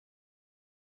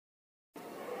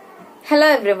Hello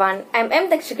everyone, I'm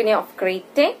Dakshkanya of grade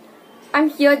 10. I'm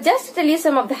here just to tell you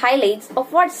some of the highlights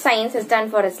of what science has done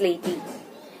for us lately.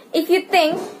 If you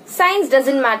think science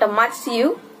doesn't matter much to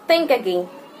you, think again.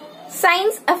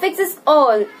 Science affects us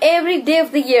all every day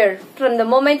of the year, from the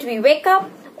moment we wake up,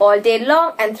 all day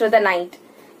long and through the night.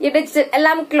 Your digital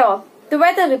alarm clock, the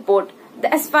weather report,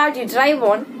 the asphalt you drive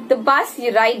on, the bus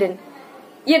you ride in,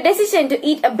 your decision to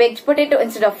eat a baked potato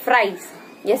instead of fries,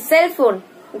 your cell phone,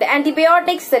 the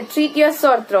antibiotics that treat your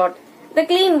sore throat, the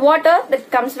clean water that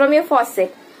comes from your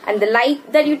faucet, and the light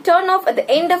that you turn off at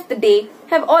the end of the day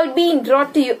have all been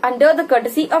brought to you under the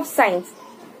courtesy of science.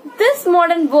 This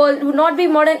modern world would not be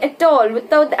modern at all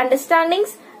without the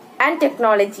understandings and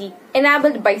technology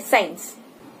enabled by science.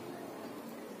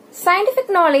 Scientific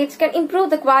knowledge can improve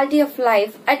the quality of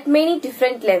life at many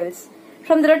different levels,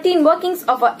 from the routine workings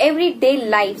of our everyday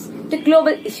lives to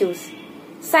global issues.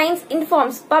 Science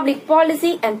informs public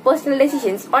policy and personal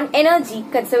decisions on energy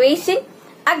conservation,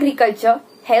 agriculture,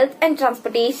 health and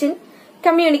transportation,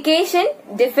 communication,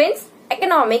 defense,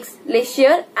 economics,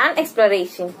 leisure and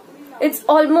exploration. It's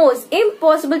almost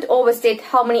impossible to overstate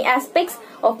how many aspects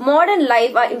of modern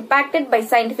life are impacted by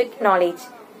scientific knowledge.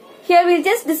 Here we'll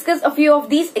just discuss a few of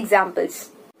these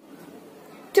examples.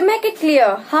 To make it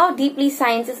clear how deeply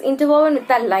science is interwoven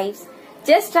with our lives,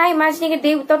 just try imagining a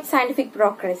day without scientific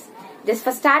progress. Just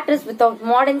for starters, without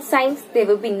modern science, there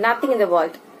will be nothing in the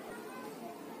world.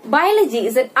 Biology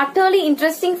is an utterly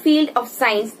interesting field of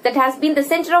science that has been the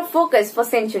center of focus for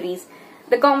centuries.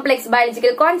 The complex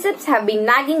biological concepts have been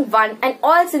nagging one and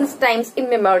all since times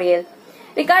immemorial.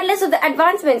 Regardless of the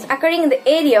advancements occurring in the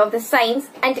area of the science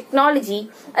and technology,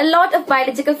 a lot of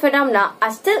biological phenomena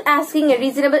are still asking a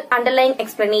reasonable underlying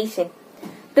explanation.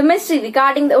 The mystery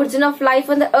regarding the origin of life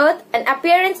on the earth and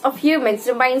appearance of humans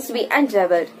remains to be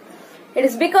unraveled. It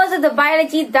is because of the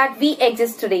biology that we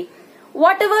exist today.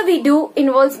 Whatever we do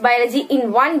involves biology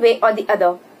in one way or the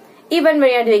other. Even when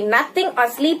you are doing nothing or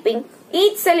sleeping,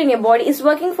 each cell in your body is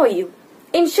working for you.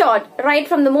 In short, right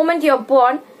from the moment you are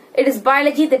born, it is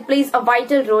biology that plays a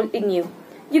vital role in you.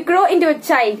 You grow into a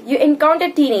child, you encounter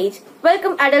teenage,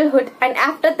 welcome adulthood, and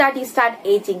after that you start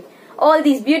aging. All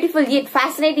these beautiful yet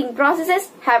fascinating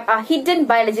processes have a hidden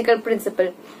biological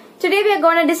principle. Today we are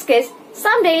going to discuss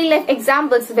some daily life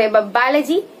examples where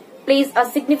biology plays a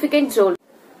significant role.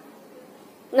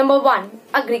 Number 1.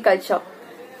 Agriculture.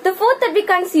 The food that we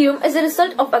consume is a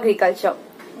result of agriculture.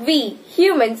 We,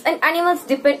 humans and animals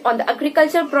depend on the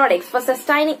agricultural products for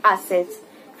sustaining ourselves.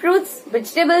 Fruits,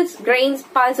 vegetables, grains,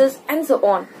 pulses and so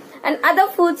on. And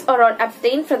other foods are all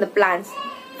obtained from the plants.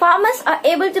 Farmers are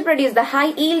able to produce the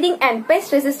high-yielding and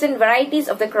pest-resistant varieties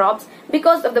of the crops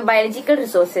because of the biological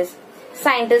resources.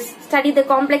 Scientists study the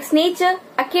complex nature,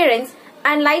 occurrence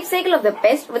and life cycle of the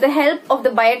pest with the help of the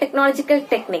biotechnological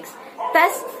techniques.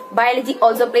 Thus, biology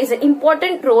also plays an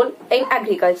important role in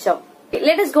agriculture.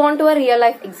 Let us go on to a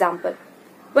real-life example.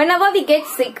 Whenever we get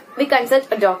sick, we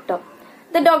consult a doctor.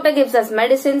 The doctor gives us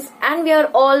medicines and we are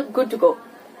all good to go.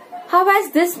 How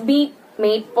has this been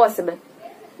made possible?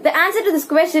 The answer to this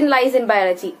question lies in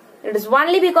biology. It is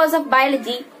only because of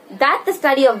biology that the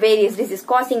study of various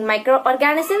disease-causing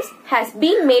microorganisms has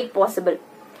been made possible.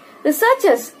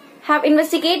 Researchers have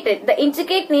investigated the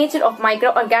intricate nature of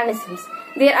microorganisms,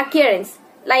 their occurrence,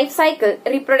 life cycle,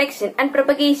 reproduction and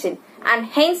propagation, and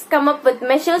hence come up with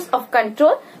measures of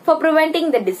control for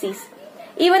preventing the disease.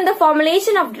 Even the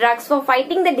formulation of drugs for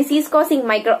fighting the disease-causing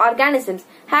microorganisms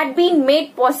had been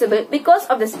made possible because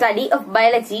of the study of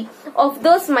biology of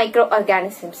those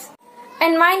microorganisms.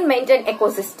 Environment and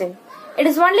ecosystem. It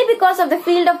is only because of the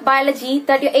field of biology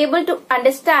that you are able to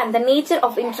understand the nature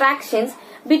of interactions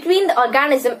between the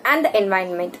organism and the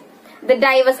environment. The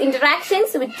diverse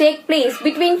interactions which take place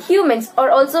between humans are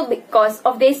also because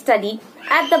of their study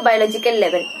at the biological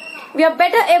level. We are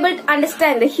better able to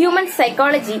understand the human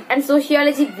psychology and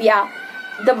sociology via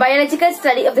the biological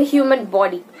study of the human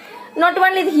body. Not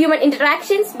only the human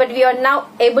interactions, but we are now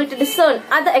able to discern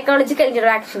other ecological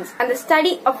interactions and the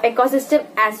study of ecosystem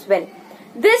as well.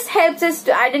 This helps us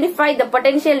to identify the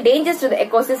potential dangers to the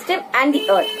ecosystem and the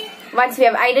earth. Once we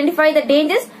have identified the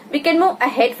dangers, we can move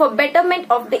ahead for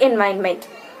betterment of the environment.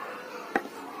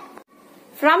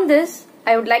 From this,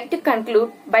 I would like to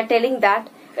conclude by telling that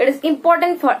it is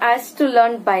important for us to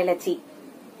learn biology.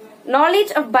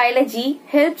 Knowledge of biology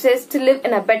helps us to live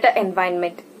in a better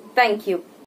environment. Thank you.